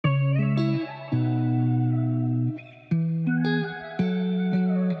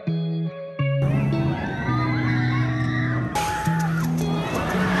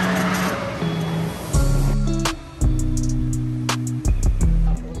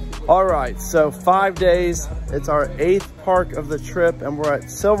All right, so 5 days. It's our 8th park of the trip, and we're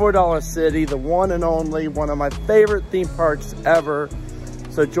at Silver Dollar City, the one and only, one of my favorite theme parks ever.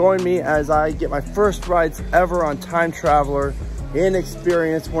 So join me as I get my first rides ever on Time Traveler and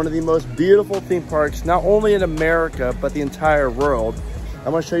experience one of the most beautiful theme parks, not only in America, but the entire world.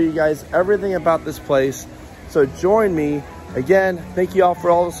 I'm gonna show you guys everything about this place. So join me. Again, thank you all for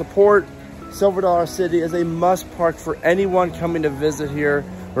all the support. Silver Dollar City is a must park for anyone coming to visit here,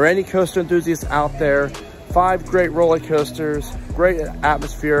 or any coaster enthusiasts out there. 5 great roller coasters, great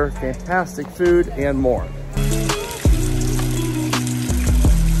atmosphere, fantastic food, and more.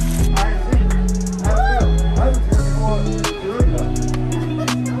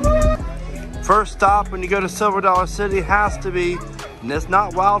 First stop when you go to Silver Dollar City has to be, and it's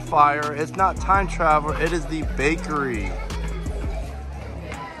not Wildfire, it's not Time Traveler, it is the bakery.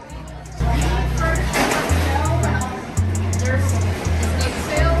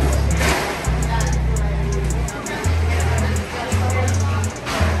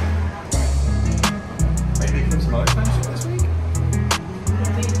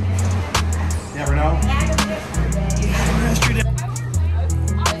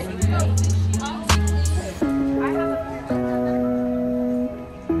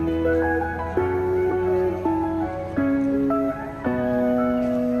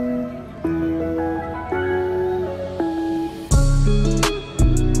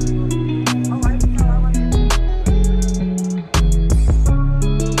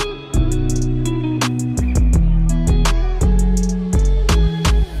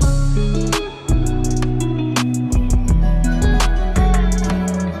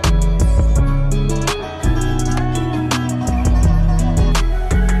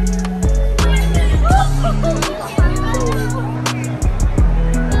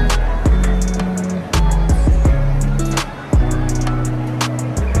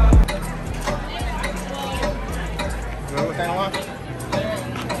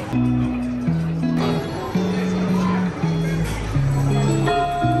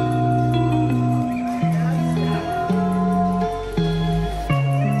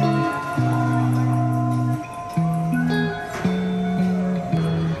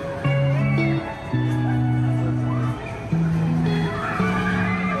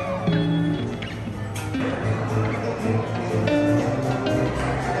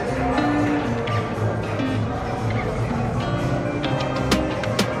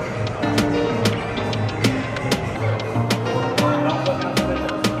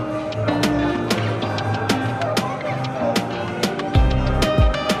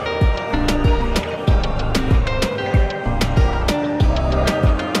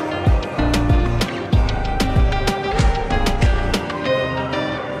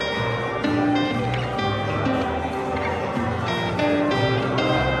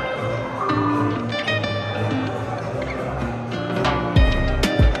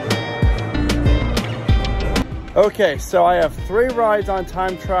 Okay, so I have 3 rides on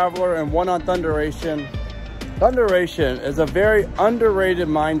Time Traveler and 1 on Thunderation. Thunderation is a very underrated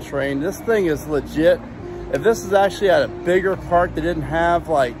mine train. This thing is legit. If this is actually at a bigger park that didn't have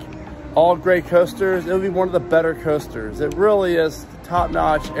like all great coasters, it would be one of the better coasters. It really is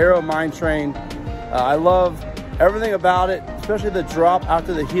top-notch aero mine train. I love everything about it, especially the drop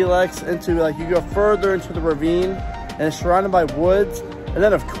after the helix into, like, you go further into the ravine and it's surrounded by woods. And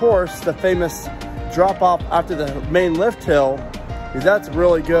then of course the famous drop off after the main lift hill, because that's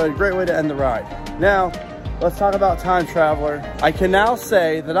really good. Great way to end the ride. Now let's talk about Time Traveler. I can now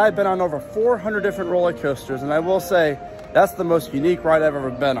say that I've been on over 400 different roller coasters, and I will say that's the most unique ride I've ever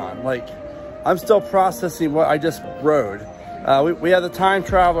been on. Like, I'm still processing what I just rode. We have the Time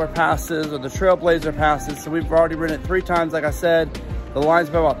Traveler passes, or the Trailblazer passes, so we've already ridden it 3 times. Like I said, the line's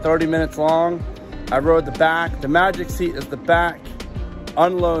been about 30 minutes long. I rode the back. The magic seat is the back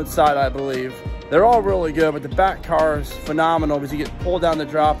unload side, I believe. They're all really good, but the back car is phenomenal because you get pulled down the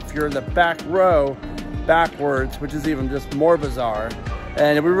drop if you're in the back row backwards, which is even just more bizarre.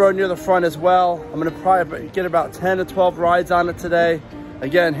 And we rode near the front as well. I'm gonna probably get about 10 to 12 rides on it today.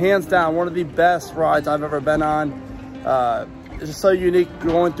 Again, hands down, one of the best rides I've ever been on. It's just so unique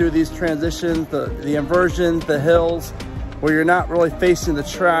going through these transitions, the inversions, the hills, where you're not really facing the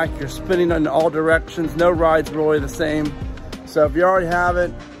track, you're spinning in all directions. No ride's really the same. So if you already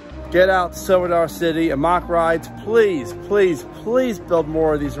haven't, get out to Silver Dollar City and mock rides. Please, please, please build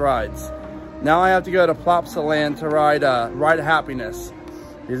more of these rides. Now I have to go to Plopsaland to ride Ride of Happiness.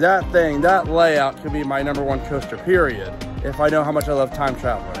 Because that thing, that layout could be my #1 coaster, period, if I know how much I love Time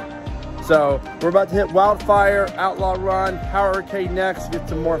Traveler. So we're about to hit Wildfire, Outlaw Run, Power Arcade next, get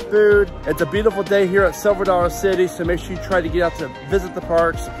some more food. It's a beautiful day here at Silver Dollar City, so make sure you try to get out to visit the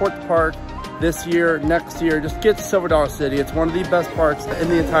park, support the park this year, next year. Just get to Silver Dollar City. It's one of the best parks in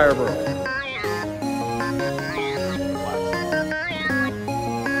the entire world.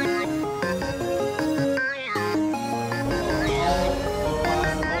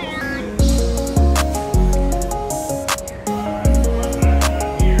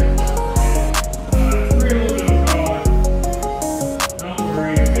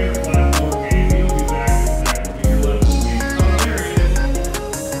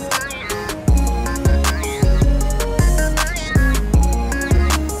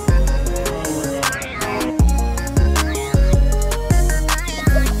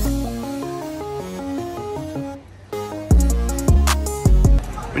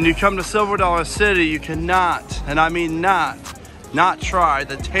 When you come to Silver Dollar City, you cannot, and I mean not try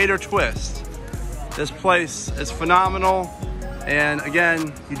the tater twist. This place is phenomenal, and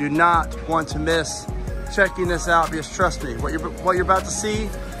again, you do not want to miss checking this out, because trust me, what you're about to see,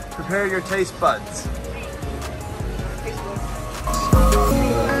 prepare your taste buds.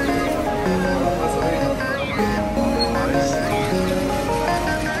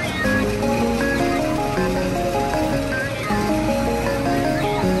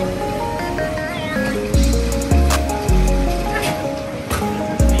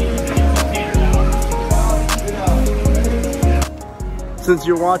 Since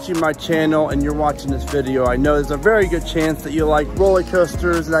you're watching my channel and you're watching this video, I know there's a very good chance that you like roller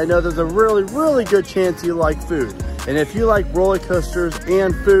coasters, and I know there's a really good chance you like food. And if you like roller coasters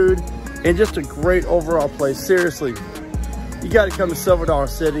and food and just a great overall place, seriously, you got to come to Silver Dollar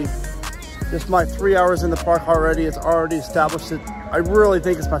City. Just my 3 hours in the park already, it's already established it. I really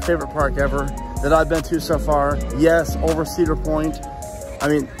think it's my favorite park ever that I've been to so far. Yes, over Cedar Point. I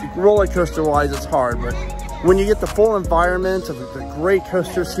mean, roller coaster wise, it's hard, but when you get the full environment of the great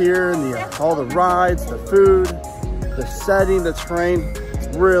coasters here and all the rides, the food, the setting, the terrain,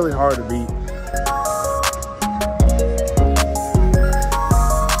 it's really hard to beat.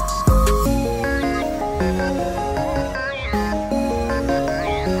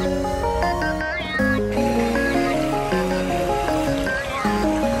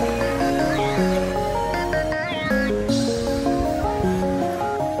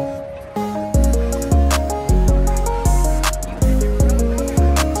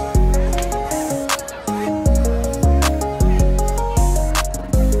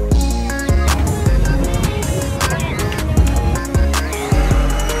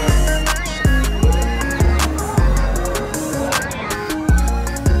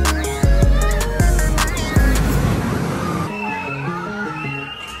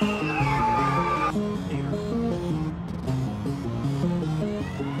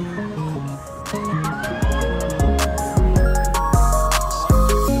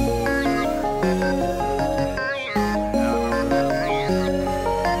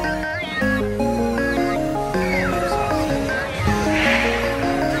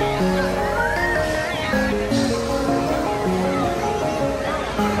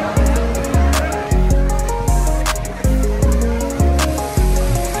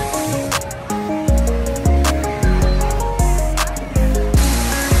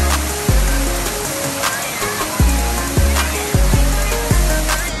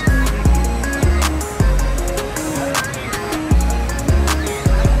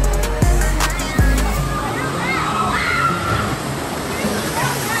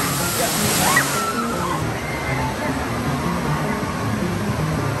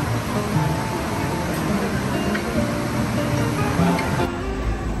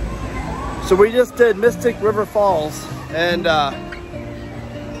 So we just did Mystic River Falls, and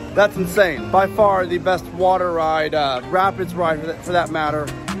that's insane. By far the best water ride, rapids ride for that matter,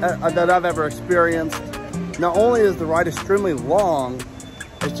 that I've ever experienced. Not only is the ride extremely long,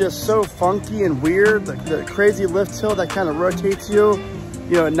 it's just so funky and weird. The crazy lift hill that kind of rotates you,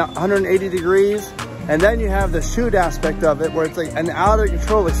 180 degrees. And then you have the chute aspect of it, where it's like an out of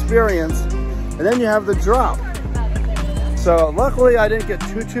control experience. And then you have the drop. So luckily I didn't get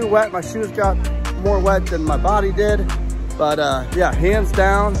too wet. My shoes got more wet than my body did. But yeah, hands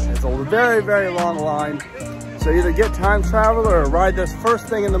down, it's a very long line. So either get time travel or ride this first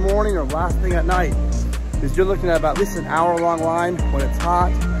thing in the morning or last thing at night. Because you're looking at about at least an hour-long line when it's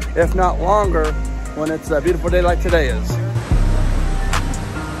hot, if not longer, when it's a beautiful day like today is.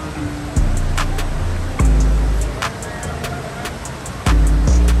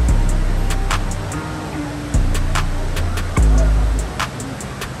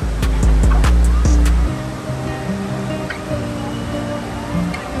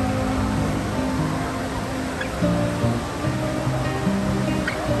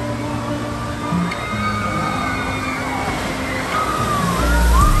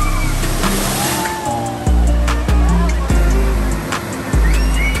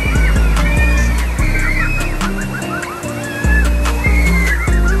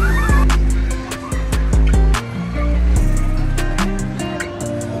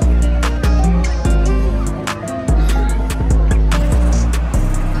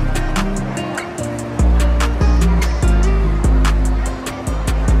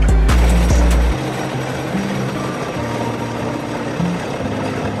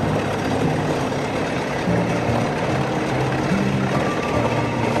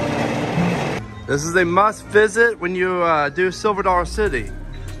 This is a must visit when you do Silver Dollar City.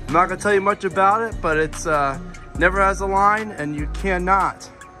 I'm not gonna tell you much about it, but it's never has a line and you cannot.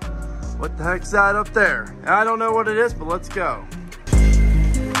 What the heck's that up there? I don't know what it is, but let's go.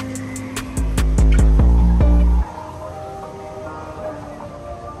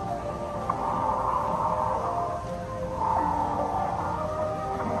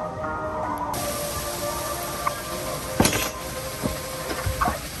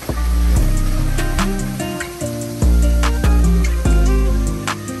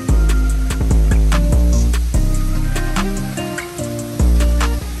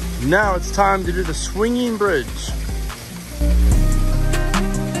 Now it's time to do the swinging bridge.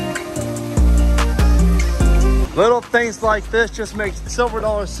 Little things like this just make Silver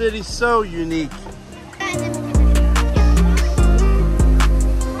Dollar City so unique.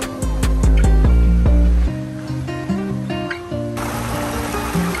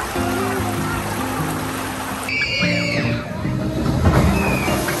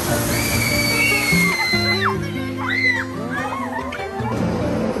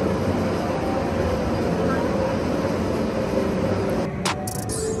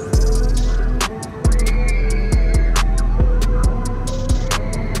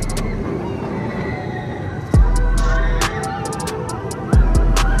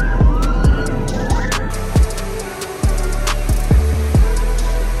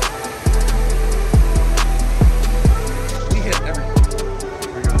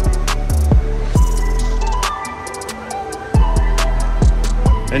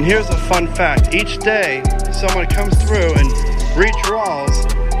 And here's a fun fact. Each day, someone comes through and redraws,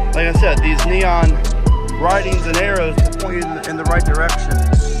 like I said, these neon writings and arrows to point you in the right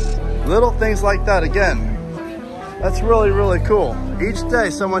direction. Little things like that, again, that's really, really cool. Each day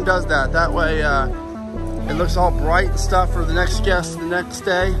someone does that. That way it looks all bright and stuff for the next guest the next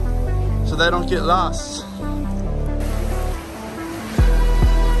day, so they don't get lost.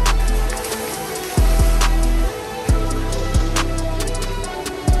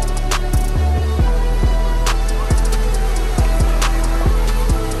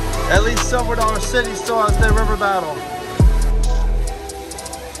 At least Silver Dollar City still has their river battle.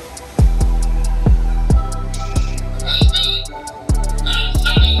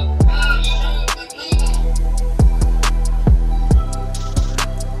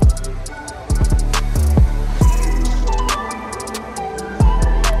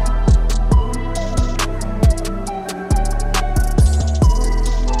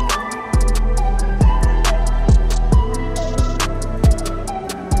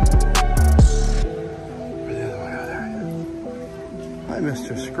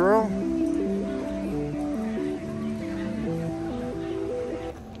 Mr. Squirrel.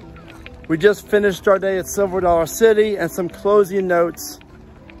 We just finished our day at Silver Dollar City and some closing notes.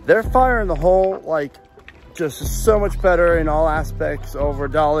 They're firing the hole like just so much better in all aspects over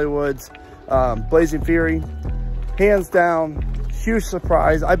Dollywood's Blazing Fury. Hands down, huge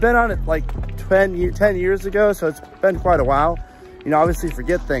surprise. I've been on it like 10 years ago, so it's been quite a while. You know, obviously you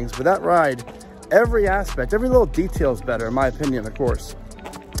forget things, but that ride, every aspect, every little detail is better, in my opinion, of course.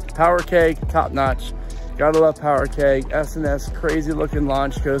 Power keg, top notch. Gotta love power keg. S&S, crazy looking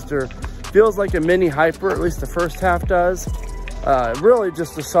launch coaster. Feels like a mini hyper, at least the first half does. Really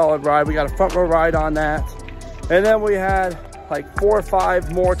just a solid ride. We got a front row ride on that. And then we had like 4 or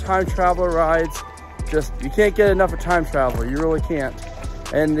 5 more time traveler rides. Just, you can't get enough of time traveler. You really can't.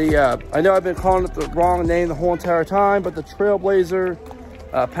 And the, I know I've been calling it the wrong name the whole entire time, but the Trailblazer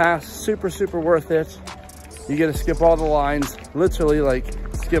pass, super, super worth it. You get to skip all the lines, literally like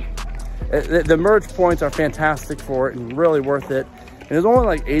skip. The merge points are fantastic for it and really worth it. And it's only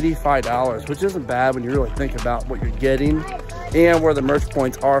like $85, which isn't bad when you really think about what you're getting and where the merge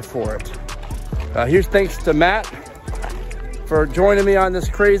points are for it. Here's thanks to Matt for joining me on this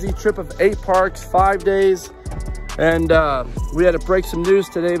crazy trip of 8 parks, 5 days. And we had to break some news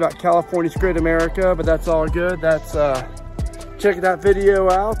today about California's Great America, but that's all good. That's check that video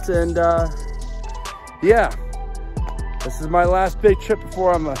out. And yeah, this is my last big trip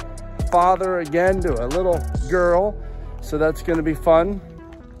before I'm a father again to a little girl. So that's gonna be fun.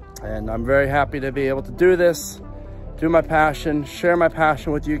 And I'm very happy to be able to do this, do my passion, share my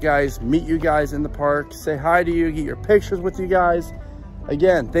passion with you guys, meet you guys in the park, say hi to you, get your pictures with you guys.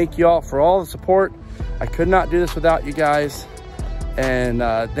 Again, thank you all for all the support. I could not do this without you guys. And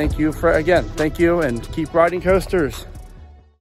thank you for, again, thank you, and keep riding coasters.